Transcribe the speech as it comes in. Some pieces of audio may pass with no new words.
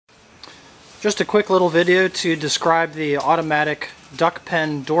Just a quick little video to describe the automatic duck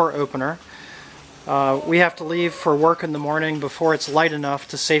pen door opener. We have to leave for work in the morning before it's light enough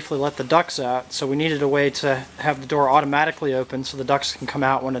to safely let the ducks out, so we needed a way to have the door automatically open so the ducks can come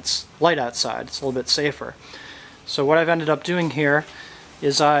out when it's light outside. It's a little bit safer. So what I've ended up doing here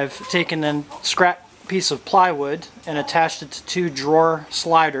is I've taken a scrap piece of plywood and attached it to two drawer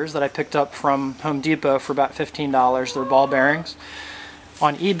sliders that I picked up from Home Depot for about $15. They're ball bearings.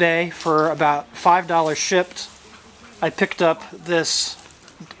 On eBay for about $5 shipped, I picked up this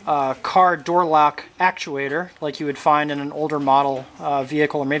car door lock actuator like you would find in an older model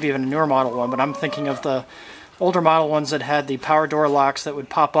vehicle, or maybe even a newer model one, but I'm thinking of the older model ones that had the power door locks that would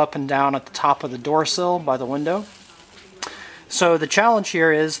pop up and down at the top of the door sill by the window. So the challenge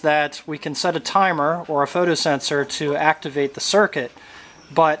here is that we can set a timer or a photosensor to activate the circuit,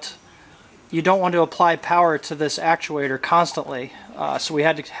 but you don't want to apply power to this actuator constantly, so we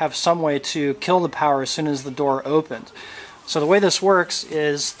had to have some way to kill the power as soon as the door opened. So the way this works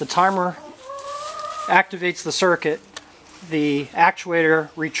is the timer activates the circuit, the actuator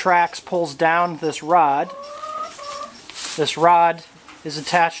retracts, pulls down this rod. This rod is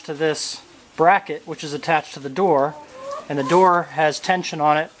attached to this bracket, which is attached to the door, and the door has tension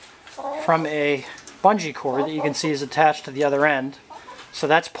on it from a bungee cord that you can see is attached to the other end. So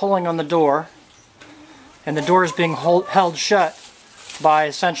that's pulling on the door, and the door is being held shut by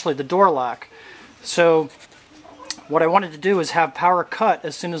essentially the door lock. So what I wanted to do is have power cut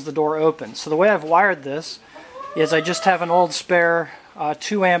as soon as the door opens. So the way I've wired this is I just have an old spare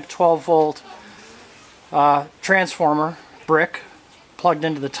 2 amp 12 volt transformer brick plugged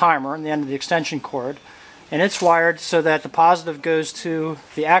into the timer and the end of the extension cord, and it's wired so that the positive goes to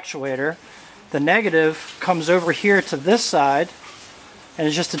the actuator, the negative comes over here to this side and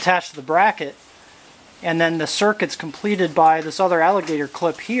is just attached to the bracket, and then the circuit's completed by this other alligator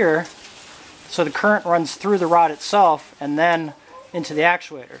clip here, so the current runs through the rod itself and then into the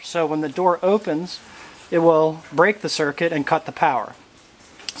actuator. So when the door opens, it will break the circuit and cut the power.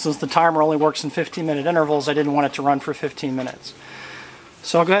 Since the timer only works in 15-minute intervals, I didn't want it to run for 15 minutes.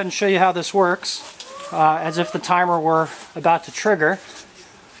 So I'll go ahead and show you how this works, as if the timer were about to trigger,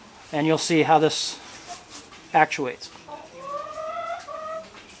 and you'll see how this actuates.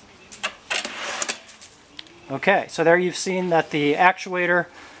 Okay, so there you've seen that the actuator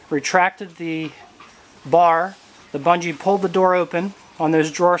retracted the bar, the bungee pulled the door open on those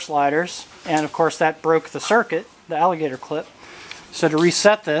drawer sliders, and of course that broke the circuit, the alligator clip. So to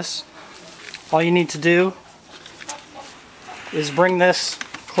reset this, all you need to do is bring this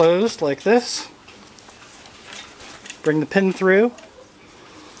closed like this, bring the pin through,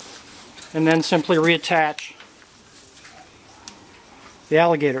 and then simply reattach the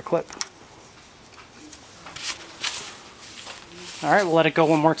alligator clip. Alright, we'll let it go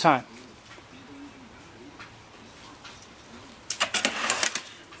one more time.